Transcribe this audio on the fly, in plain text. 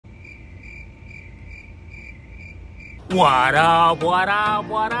What up, what up,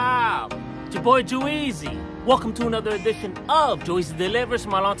 what up? It's your boy Joeezy. Welcome to another edition of Joeezy Delivers.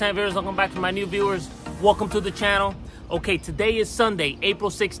 My longtime viewers, welcome back to my new viewers. Welcome to the channel. Okay, today is Sunday, April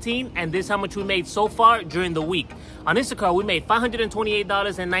 16, and this is how much we made so far during the week. On Instacart, we made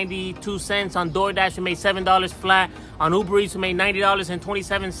 $528.92. On DoorDash, we made $7 flat. On Uber Eats, we made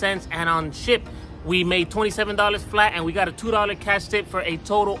 $90.27. And on Ship, we made $27 flat, and we got a $2 cash tip for a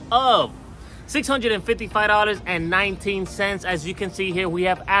total of $655.19. As you can see here, we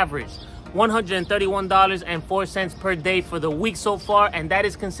have averaged $131.04 per day for the week so far, and that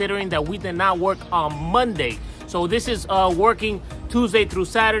is considering that we did not work on Monday. So this is working Tuesday through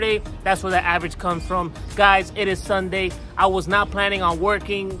Saturday. That's where the average comes from. Guys, it is Sunday. I was not planning on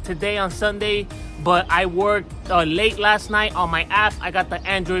working today on Sunday, but I worked late last night on my app. I got the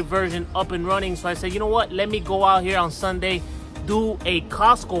Android version up and running, so I said, you know what, let me go out here on Sunday, do a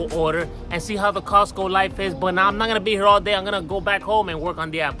Costco order and see how the Costco life is. But now I'm not gonna be here all day. I'm gonna go back home and work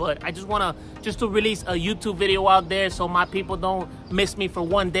on the app. But I just wanna to release a YouTube video out there so my people don't miss me for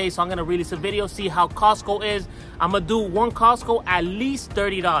one day. So I'm gonna release a video, see how Costco is. I'm gonna do one Costco at least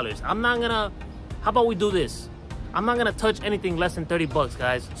 $30. I'm not gonna, how about we do this? I'm not gonna touch anything less than 30 bucks,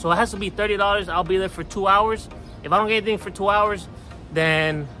 guys. So it has to be $30. I'll be there for 2 hours. If I don't get anything for 2 hours,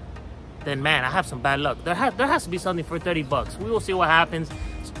 then man, I have some bad luck. There has to be something for 30 bucks. We will see what happens.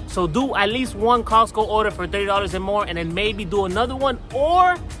 So do at least one Costco order for $30 and more, and then maybe do another one.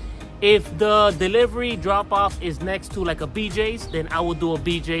 Or if the delivery drop-off is next to like a BJ's, then I will do a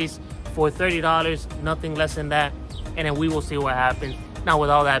BJ's for $30, nothing less than that. And then we will see what happens. Now,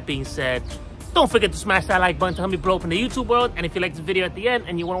 with all that being said, don't forget to smash that like button to help me blow up in the YouTube world. And if you like this video at the end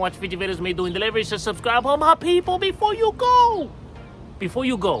and you want to watch future videos of me doing deliveries, just subscribe, all my people, before you go.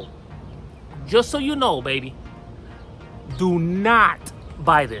 Just so you know, baby, do not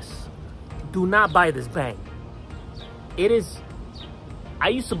buy this. Do not buy this bang. It is, I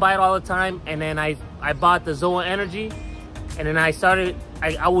used to buy it all the time, and then I bought the Zoa Energy, and then I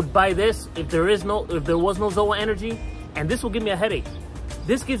would buy this if there was no Zoa Energy, and this will give me a headache.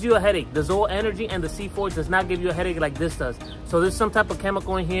 This gives you a headache. The Zoa Energy and the C4 does not give you a headache like this does. So there's some type of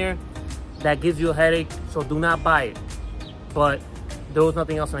chemical in here that gives you a headache, so do not buy it. But there was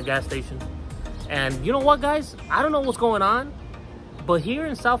nothing else in the gas station. And you know what, guys? I don't know what's going on, but here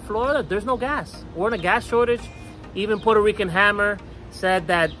in South Florida, there's no gas. We're in a gas shortage. Even Puerto Rican Hammer said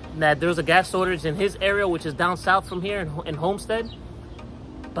that there's a gas shortage in his area, which is down south from here in Homestead.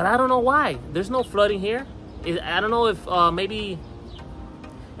 But I don't know why. There's no flooding here. I don't know if maybe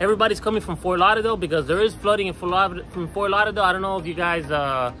everybody's coming from Fort Lauderdale, because there is flooding in Fort Lauderdale. I don't know if you guys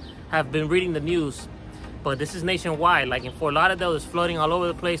have been reading the news. But this is nationwide. Like in Fort Lauderdale, there's flooding all over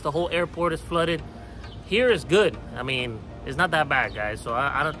the place. The whole airport is flooded. Here is good. I mean, it's not that bad, guys. So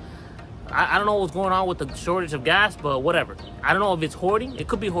I don't know what's going on with the shortage of gas, but whatever. I don't know if it's hoarding. It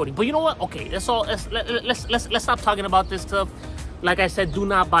could be hoarding. But you know what? Okay, let's stop talking about this stuff. Like I said, do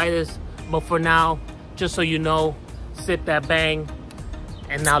not buy this. But for now, just so you know, sip that bang.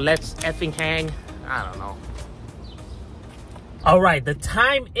 And now let's effing hang. I don't know. All right, the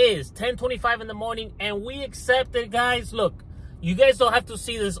time is 10:25 in the morning, and we accepted, guys. Look, you guys don't have to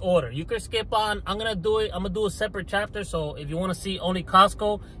see this order. You can skip on. I'm gonna do a separate chapter. So if you want to see only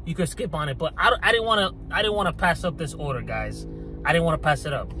Costco, you can skip on it. But I didn't want to pass up this order, guys. I didn't want to pass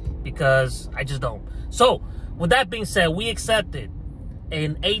it up because I just don't. So with that being said, we accepted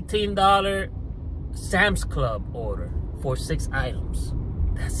an $18 Sam's Club order for 6 items.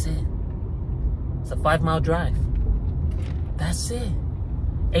 That's it. It's a 5-mile drive. That's it.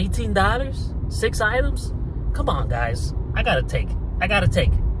 $18, 6 items. Come on, guys. I gotta take it.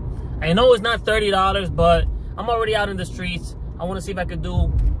 I know it's not $30, but I'm already out in the streets. I want to see if I could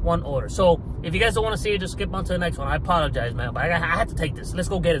do one order. So if you guys don't want to see it, just skip on to the next one. I apologize, man, but I had to take this. Let's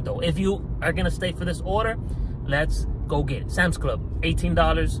go get it, though. If you are gonna stay for this order, let's go get it. Sam's Club,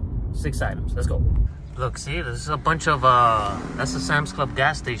 $18, 6 items. Let's go. Look, see, this is a bunch of that's the Sam's Club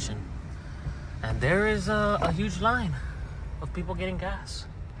gas station, and there is a huge line of people getting gas.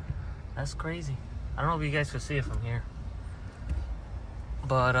 That's crazy. I don't know if you guys can see it from here,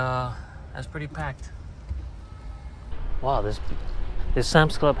 but that's pretty packed. Wow, this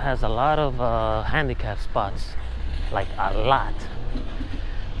Sam's Club has a lot of handicap spots, like a lot.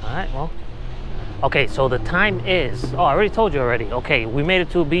 All right, well, okay, so the time is, oh, I already told you already. Okay, we made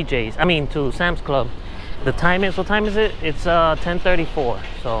it to to Sam's Club. The time is, what time is it? It's 10:34,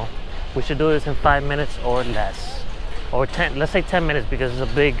 so we should do this in 5 minutes or less. Or 10, let's say 10 minutes, because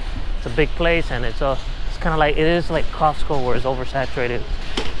it's a big place, and it's kind of like, it is like Costco where it's oversaturated.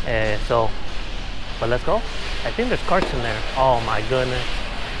 But let's go. I think there's carts in there. Oh my goodness.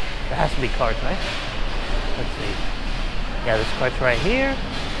 There has to be carts, right? Let's see. Yeah, this cart's right here.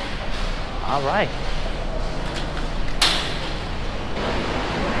 All right.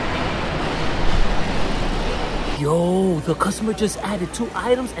 Yo, the customer just added 2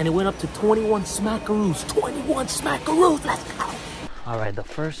 items and it went up to 21 smackaroos. 21 smackaroos, let's go. All right, the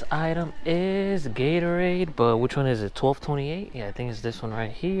first item is Gatorade, but which one is it? 1228? Yeah, I think it's this one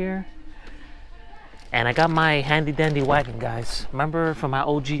right here. And I got my handy dandy wagon, guys. Remember from my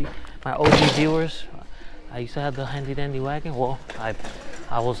OG viewers, I used to have the handy dandy wagon. Well,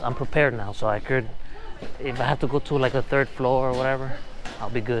 I'm prepared now, so I could, if I have to go to like a 3rd floor or whatever,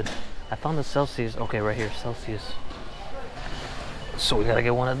 I'll be good. I found the Celsius. Okay, right here, Celsius. So we gotta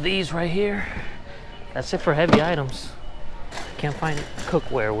get one of these right here. That's it for heavy items. Can't find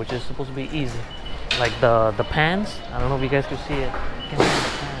cookware, which is supposed to be easy. Like the pans. I don't know if you guys can see it. Can't find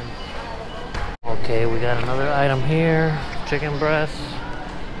the pans. Okay, we got another item here. Chicken breast.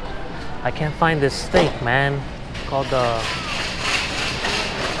 I can't find this steak, man. Called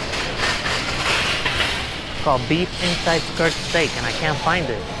beef inside skirt steak, and I can't find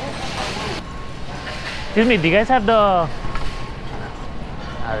it. Excuse me, do you guys have the...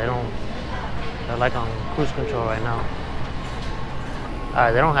 they don't... They're like on cruise control right now.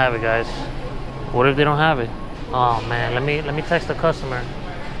 Alright, they don't have it, guys. What if they don't have it? Oh man, let me text the customer.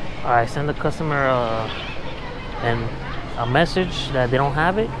 Alright, send the customer a message that they don't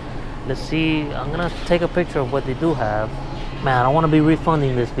have it. Let's see. I'm gonna take a picture of what they do have. Man, I don't want to be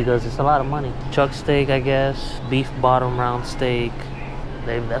refunding this because it's a lot of money. Chuck steak, I guess. Beef bottom round steak.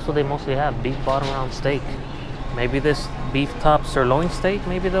 That's what they mostly have, beef bottom round steak. Maybe this beef top sirloin steak,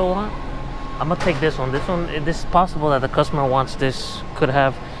 maybe they'll want. I'm gonna take this one. This is possible that the customer wants this, could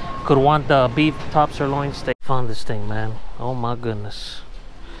want the beef top sirloin steak. Found this thing, man. Oh my goodness.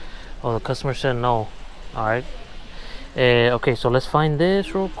 Oh, the customer said no. All right. Okay, so let's find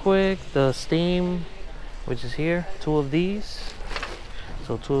this real quick. The steam, which is here, 2 of these.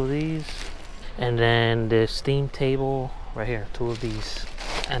 So 2 of these. And then the steam table right here, 2 of these.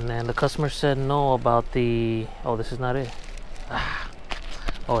 And then the customer said no about the... Oh, this is not it.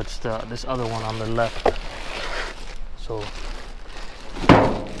 Oh, it's this other one on the left. So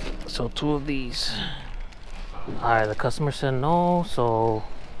 2 of these. All right, the customer said no. So,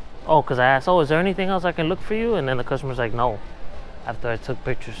 oh, because I asked, oh, is there anything else I can look for you? And then the customer's like, no. After I took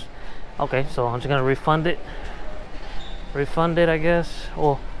pictures. Okay, so I'm just gonna refund it. Refund it, I guess.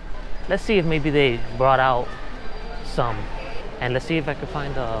 Well, let's see if maybe they brought out some. And let's see if I can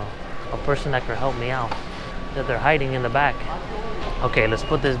find a person that could help me out. That they're hiding in the back. Okay, let's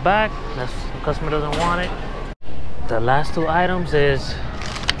put this back. The customer doesn't want it. The last 2 items is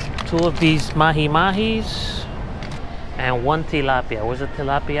 2 of these mahi-mahis and 1 tilapia. Where's the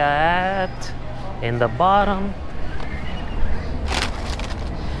tilapia at? In the bottom.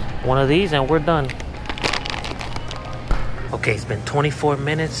 1 of these and we're done. Okay, it's been 24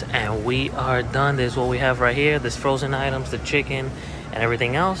 minutes and we are done. This is what we have right here. This frozen items, the chicken and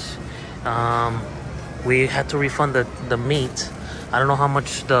everything else. We had to refund the meat. I don't know how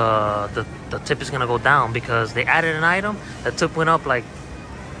much the tip is gonna go down because they added an item. The tip went up like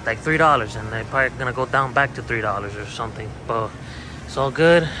 $3 and they're probably gonna go down back to $3 or something. But it's all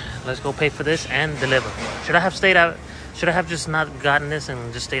good. Let's go pay for this and deliver. Should I have just not gotten this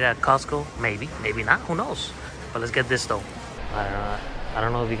and just stayed at Costco? Maybe not, who knows? But let's get this though. I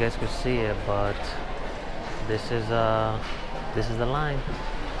don't know if you guys could see it, but this is the line.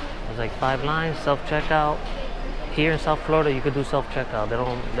 There's like 5 lines, self-checkout. Here in South Florida, you could do self-checkout.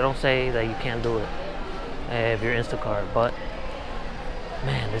 They don't say that you can't do it if you're Instacart. But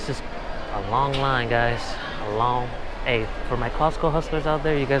man, this is a long line, guys. A long. Hey, for my Costco hustlers out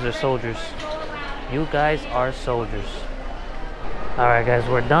there, you guys are soldiers. You guys are soldiers. All right, guys,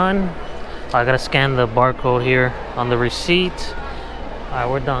 we're done. I gotta scan the barcode here on the receipt. All right,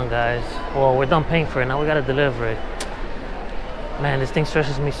 we're done, guys. Well, we're done paying for it. Now we gotta deliver it. Man, this thing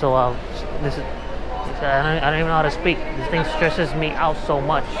stresses me so out. I don't even know how to speak. This thing stresses me out so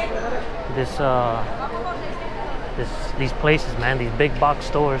much. These places, man, these big box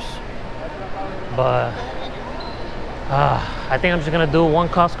stores. But I think I'm just gonna do 1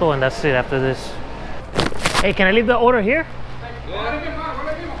 Costco and that's it after this. Hey, can I leave the order here?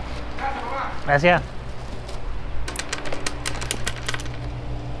 Gracias.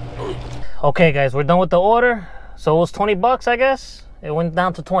 Okay, guys, we're done with the order. So it was 20 bucks, I guess. It went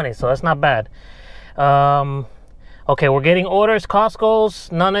down to 20, so that's not bad. Okay, we're getting orders,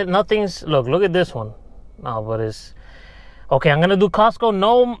 Costco's, nothing's, look at this one. No, but it's, okay, I'm gonna do Costco.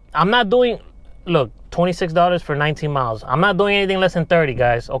 No, I'm not doing, look, $26 for 19 miles. I'm not doing anything less than 30,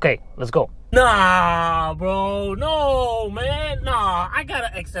 guys. Okay, let's go. Nah, bro, no, man, nah, I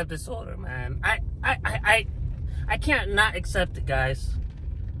gotta accept this order, man. I I can't not accept it, guys.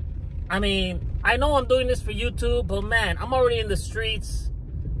 I mean, I know I'm doing this for YouTube, but man, I'm already in the streets.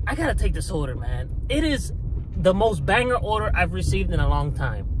 I gotta take this order, man. It is the most banger order I've received in a long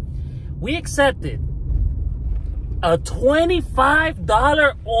time. We accepted a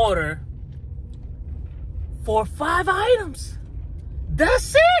 $25 order for 5 items.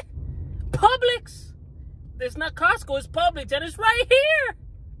 That's it. Publix. It's not Costco, it's Publix, and it's right here.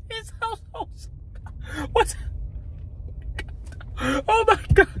 It's households. What's... Oh my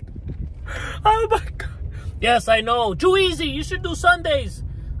God. Oh my God. Yes, I know. Too easy. You should do Sundays.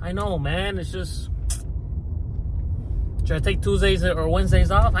 I know, man. It's just... Should I take Tuesdays or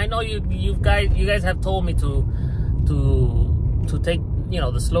Wednesdays off? I know you guys have told me to take, you know,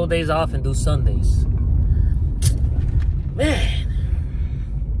 the slow days off and do Sundays. Man,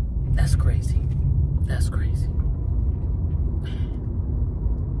 that's crazy. That's crazy.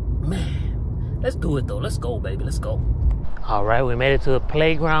 Man, let's do it though. Let's go, baby. Let's go. All right, we made it to the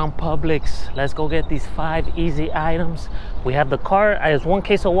playground, Publix. Let's go get these 5 easy items. We have the cart. There's 1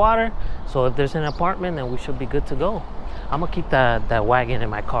 case of water. So if there's an apartment, then we should be good to go. I'm gonna keep that wagon in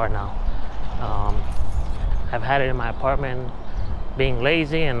my car now. I've had it in my apartment being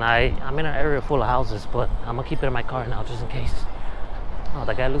lazy, and I'm in an area full of houses, but I'm gonna keep it in my car now just in case. Oh,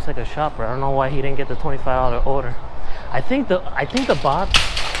 that guy looks like a shopper. I don't know why he didn't get the $25 order. I think the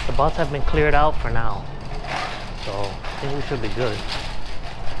bots have been cleared out for now. So I think we should be good.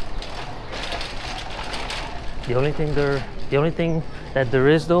 The only thing that there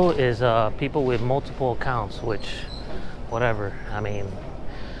is though is people with multiple accounts, which whatever. I mean,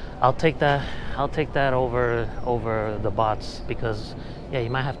 I'll take that over the bots, because yeah,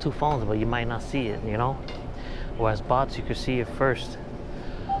 you might have 2 phones but you might not see it, you know, whereas bots you could see it first.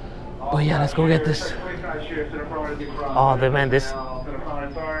 But yeah, let's go get this. Oh man, this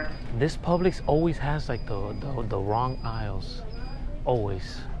Publix always has like the wrong aisles.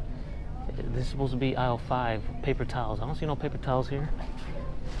 Always. This is supposed to be aisle 5, paper towels. I don't see no paper towels here.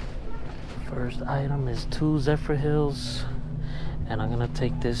 First item is 2 Zephyr Hills, and I'm gonna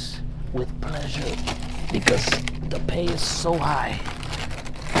take this with pleasure because the pay is so high.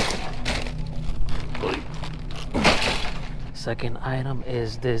 Second item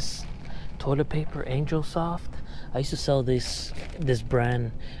is this toilet paper, Angel Soft. I used to sell this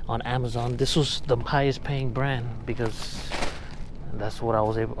brand on Amazon. This was the highest paying brand because that's what I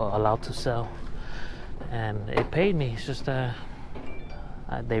was allowed to sell, and it paid me. It's just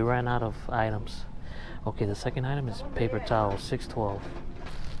they ran out of items. Okay, the second item is paper towel, 612.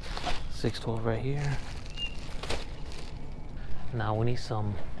 612 right here. Now we need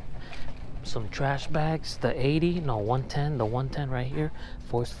some trash bags. The 110. The 110 right here.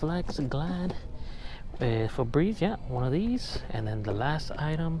 Force Flex, Glad, Febreze. Yeah, one of these. And then the last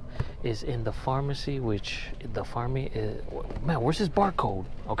item is in the pharmacy, which the pharmacy is. Man, where's this barcode?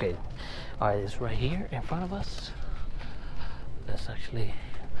 Okay, all right, it's right here in front of us.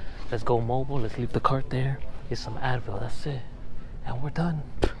 Let's go mobile. Let's leave the cart there. Get some Advil. That's it, and we're done.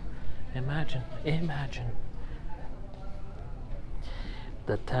 Imagine.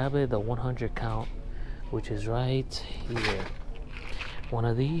 The tablet, the 100 count, which is right here. One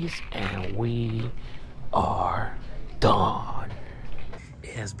of these, and we are done.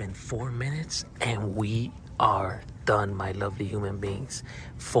 It has been 4 minutes, and we are done, my lovely human beings.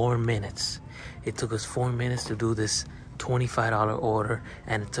 4 minutes. It took us 4 minutes to do this $25 order,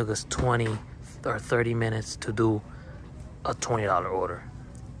 and it took us 20 or 30 minutes to do a $20 order.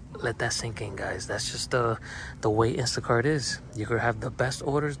 Let that sink in, guys. That's just the way Instacart is. You could have the best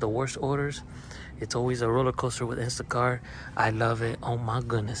orders, the worst orders. It's always a roller coaster with Instacart. I love it. Oh my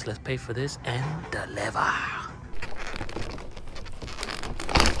goodness. Let's pay for this and deliver.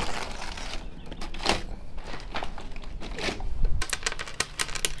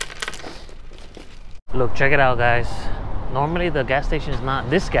 Look, check it out, guys. Normally the gas station is not,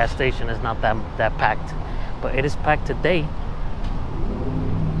 this gas station is not that packed, but it is packed today.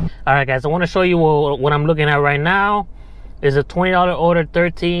 All right, guys, I want to show you what I'm looking at right now. Is a $20 order,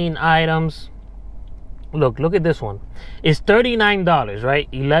 13 items. Look at this one. It's $39, right?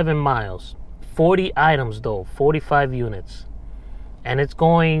 11 miles, 40 items though, 45 units, and it's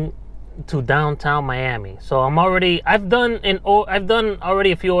going to downtown Miami. So I've done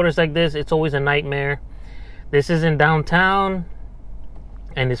already a few orders like this. It's always a nightmare. This is in downtown,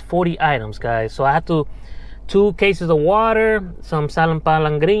 and it's 40 items, guys. So I have to 2 cases of water, some San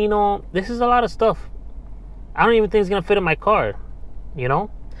Pellegrino. This is a lot of stuff. I don't even think it's gonna fit in my car, you know.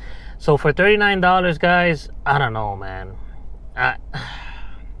 So for $39, guys, I don't know, man.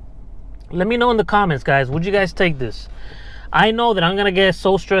 Let me know in the comments, guys. Would you guys take this? I know that I'm gonna get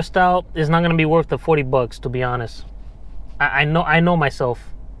so stressed out. It's not gonna be worth the $40, to be honest. I know myself,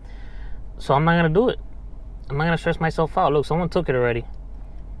 so I'm not gonna do it. I'm not gonna stress myself out. Look, someone took it already.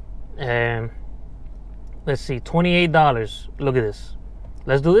 And let's see, $28. Look at this.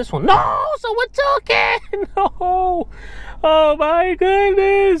 Let's do this one. No, someone took it. No. Oh my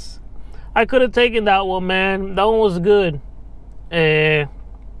goodness. I could have taken that one, man. That one was good. Man.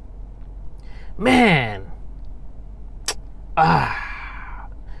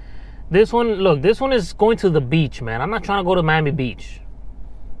 This one, look, this one is going to the beach, man. I'm not trying to go to Miami Beach.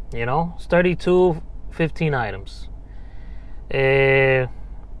 You know, it's 32, 15 items. I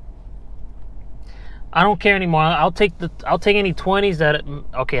don't care anymore. I'll take any 20s that.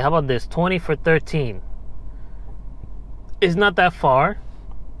 Okay, how about this? 20 for 13. It's not that far.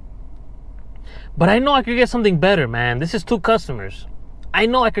 But I know I could get something better, man. This is 2 customers. I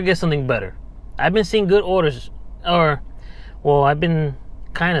know I could get something better. I've been seeing good orders. Well, I've been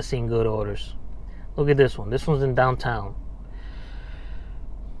kind of seeing good orders. Look at this one. This one's in downtown.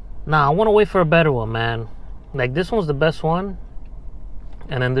 Nah, I want to wait for a better one, man. Like, this one's the best one.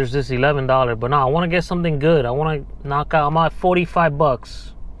 And then there's this $11. But no, I want to get something good. I want to knock out. I'm at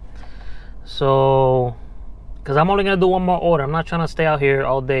 $45. So, because I'm only going to do one more order. I'm not trying to stay out here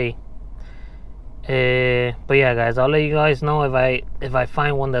all day. But yeah, guys, I'll let you guys know if I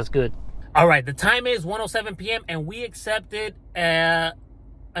find one that's good. All right, the time is 1:07 p.m. and we accepted an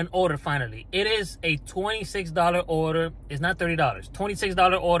order finally. It is a $26 order. It's not $30.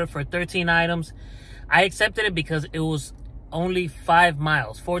 $26 order for 13 items. I accepted it because it was only 5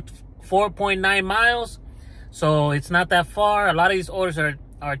 miles, 4.9 miles. So it's not that far. A lot of these orders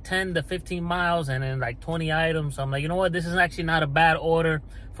are 10 to 15 miles and then like 20 items. So I'm like, you know what? This is actually not a bad order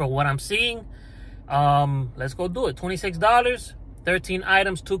for what I'm seeing. Let's go do it. $26, 13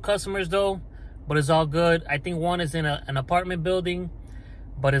 items, 2 customers though, but it's all good. I think one is in an apartment building,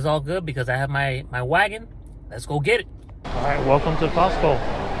 but it's all good because I have my wagon. Let's go get it. All right, welcome to Costco.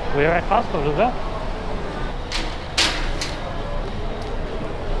 We're at Costco. Let's go.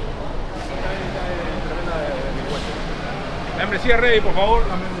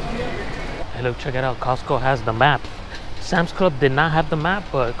 Hey, look, check it out. Costco has the map. Sam's Club did not have the map,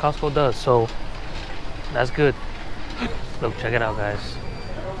 but Costco does, so that's good. Look, check it out, guys.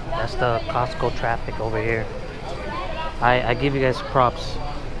 That's the Costco traffic over here. I give you guys props.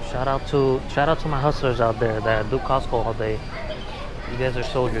 Shout out to my hustlers out there that do Costco all day. You guys are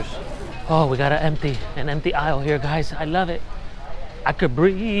soldiers. Oh, we got an empty aisle here, guys. I love it. I could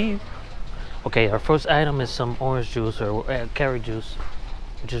breathe. Okay, our first item is some orange juice or carrot juice,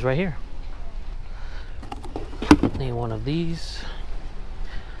 which is right here. Need one of these.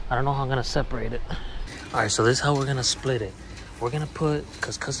 I don't know how I'm gonna separate it. All right, so this is how we're gonna split it. We're gonna put,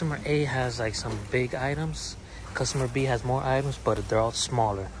 because customer A has like some big items, customer B has more items, but they're all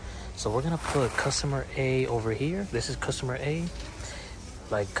smaller. So we're gonna put customer A over here. This is customer A,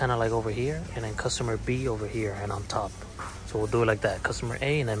 like kind of like over here, and then customer B over here and on top. So we'll do it like that, customer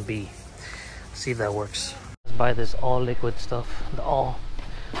A and then B. See if that works. Let's buy this all liquid stuff, the all.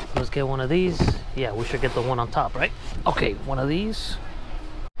 Let's get one of these. Yeah, we should get the one on top, right? Okay, one of these.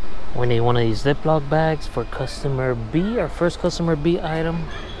 We need one of these Ziploc bags for customer B, our first customer B item.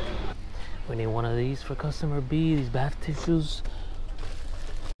 We need one of these for customer B, these bath tissues.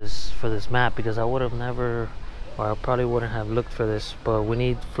 This for this map, because I would have never, or I probably wouldn't have looked for this, but we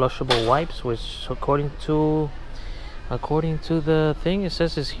need flushable wipes, which according to the thing, it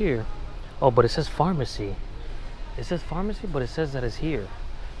says it's here. Oh, but it says pharmacy. It says pharmacy, but it says that it's here.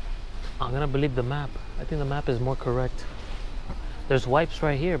 I'm gonna believe the map. I think the map is more correct. There's wipes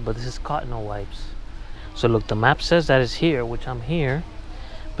right here, but this is cotton wipes. So look, the map says that it's here, which I'm here,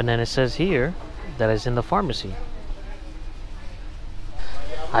 but then it says here that it's in the pharmacy.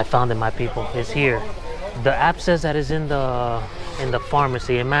 I found it, my people. It's here. The app says that it's in the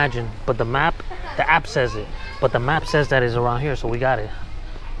pharmacy. Imagine, but the app says it, but the map says that it's around here. So we got it.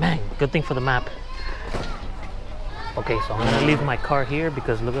 Man, good thing for the map. Okay, so I'm gonna leave my car here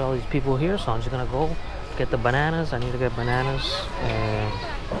because look at all these people here. So I'm just gonna go get the bananas. I need to get bananas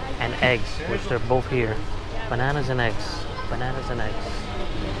and eggs, which they're both here. Bananas and eggs. Bananas and eggs.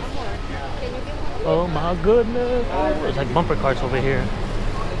 Oh my goodness. There's like bumper carts over here.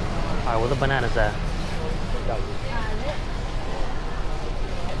 All right, where the bananas at?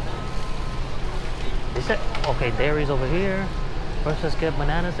 They said, okay, dairy's over here. First, let's get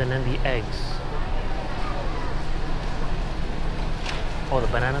bananas and then the eggs. Oh, the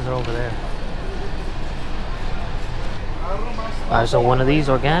bananas are over there. Alright, so one of these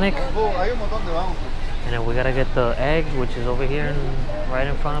organic. And then we gotta get the egg, which is over here right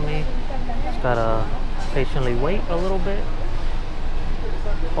in front of me. Just gotta patiently wait a little bit.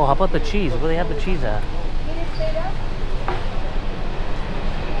 Oh, how about the cheese? Where they have the cheese at?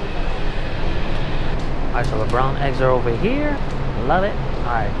 Alright, so the brown eggs are over here. Love it.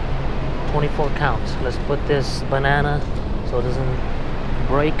 Alright, 24 counts. Let's put this banana so it doesn't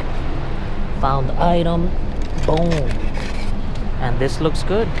break. Found item. Boom. And this looks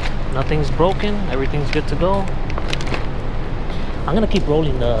good. Nothing's broken. Everything's good to go. I'm gonna keep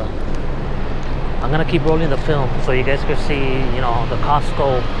rolling the film so you guys can see, you know, the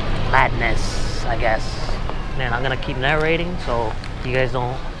Costco madness, I guess. And I'm gonna keep narrating so you guys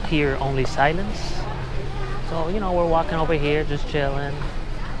don't hear only silence. So, you know, we're walking over here, just chilling.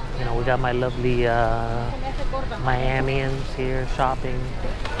 You know, we got my lovely Miamians here shopping.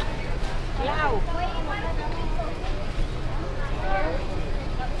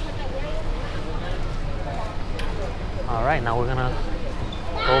 All right, now we're gonna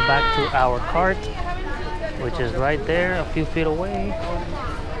go back to our cart, which is right there, a few feet away.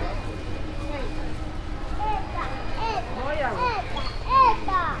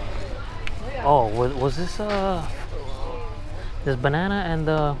 Oh, was this this banana and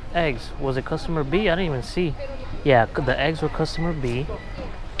the eggs, was it customer B? I didn't even see. Yeah, the eggs were customer B,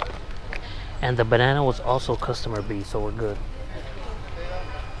 and the banana was also customer B, so we're good.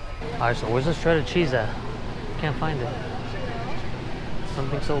 All right, so where's the shredded cheese at? Can't find it.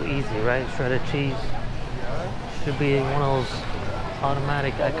 Something so easy, right? Shredded cheese should be one of those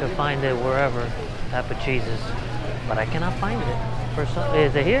automatic. I could find it wherever type of cheeses, but I cannot find it. For some,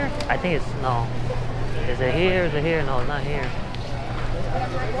 is it here? I think it's no. Is it here? Is it here? No, it's not here.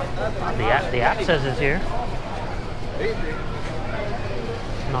 The app says it's here.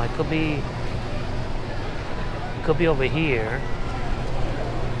 No, it could be. It could be over here.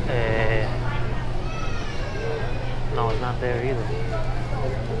 No, it's not there either.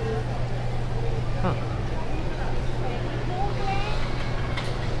 Huh.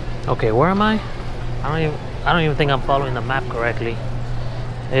 Okay, where am I? I don't even think I'm following the map correctly.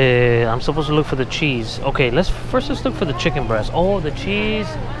 I'm supposed to look for the cheese. Okay, let's look for the chicken breast. Oh, the cheese.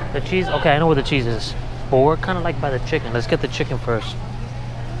 Okay, I know where the cheese is. But we're kind of like by the chicken. Let's get the chicken first.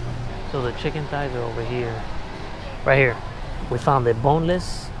 So the chicken thighs are over here. Right here. We found it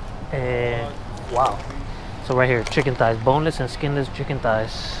boneless. Wow. So right here, chicken thighs, boneless and skinless chicken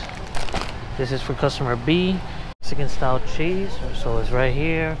thighs. This is for customer B. Mexican style cheese. So it's right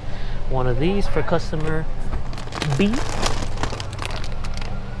here. One of these for customer B.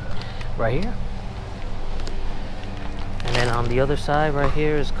 Right here. And then on the other side right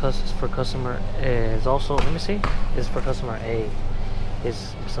here is for customer is also, let me see, is for customer A.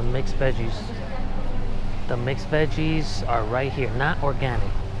 Is some mixed veggies. The mixed veggies are right here, not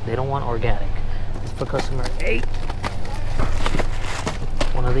organic. They don't want organic. It's for customer A.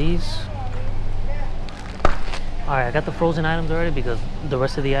 One of these. Alright, I got the frozen items already because the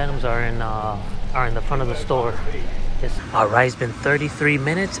rest of the items are in the front of the store. Alright, it's been 33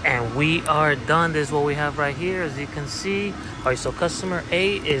 minutes and we are done. This is what we have right here, as you can see. Alright, so customer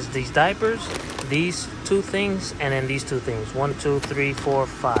A is these diapers, these two things, and then these two things. 1, 2, 3, 4,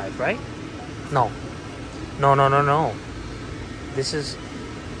 5, right? No. This is,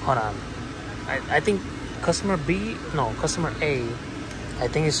 hold on. I think customer B, no, customer A, I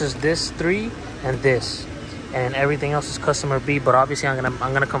think it's just this 3 and this. And everything else is customer B, but obviously I'm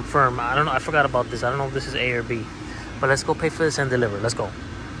gonna confirm. I don't know, I forgot about this. I don't know if this is A or B. But let's go pay for this and deliver. Let's go.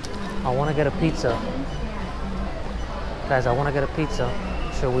 I wanna get a pizza. Guys, I wanna get a pizza.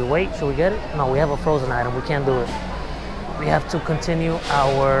 Should we wait? Should we get it? No, we have a frozen item. We can't do it. We have to continue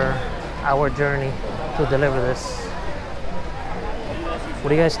our journey to deliver this. What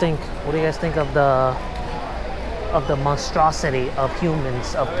do you guys think? What do you guys think of the monstrosity of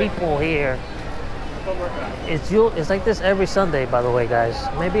humans, of people here? It's like this every Sunday, by the way, guys.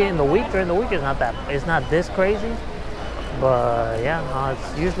 Maybe in the week, during the week, it's not this crazy. But yeah,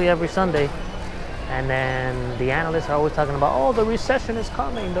 it's usually every Sunday. And then the analysts are always talking about, oh, the recession is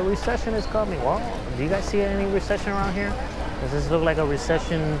coming. The recession is coming. Well, do you guys see any recession around here? Does this look like a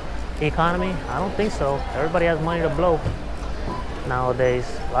recession economy? I don't think so. Everybody has money to blow nowadays.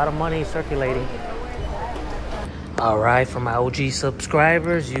 A lot of money circulating. All right, for my OG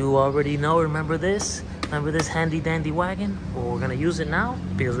subscribers, you already know, remember this handy dandy wagon? Well, we're gonna use it now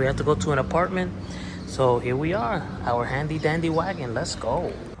because we have to go to an apartment. So here we are, our handy dandy wagon. Let's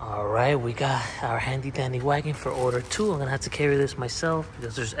go. All right, we got our handy dandy wagon for order 2. I'm gonna have to carry this myself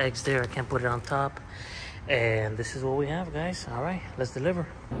because there's eggs there. I can't put it on top. And this is what we have, guys. All right, let's deliver.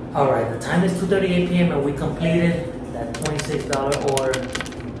 All right, the time is 2:38 p.m. and we completed that $26 order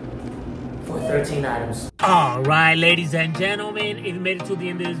for 13 items. All right, ladies and gentlemen, if you made it to the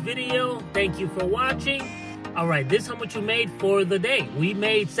end of this video, thank you for watching. All right, this is how much you made for the day. We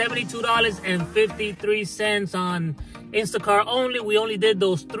made $72.53 on Instacart only. We only did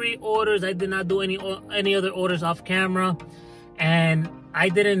those 3 orders. I did not do any other orders off camera. And I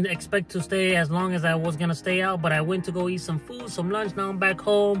didn't expect to stay as long as I was going to stay out. But I went to go eat some food, some lunch. Now I'm back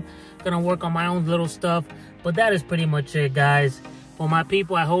home. Going to work on my own little stuff. But that is pretty much it, guys. For my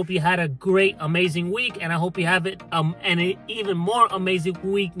people, I hope you had a great, amazing week. And I hope you have it an even more amazing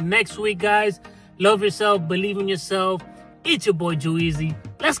week next week, guys. Love yourself. Believe in yourself. It's your boy, Joe Easy.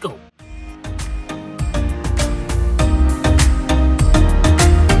 Let's go.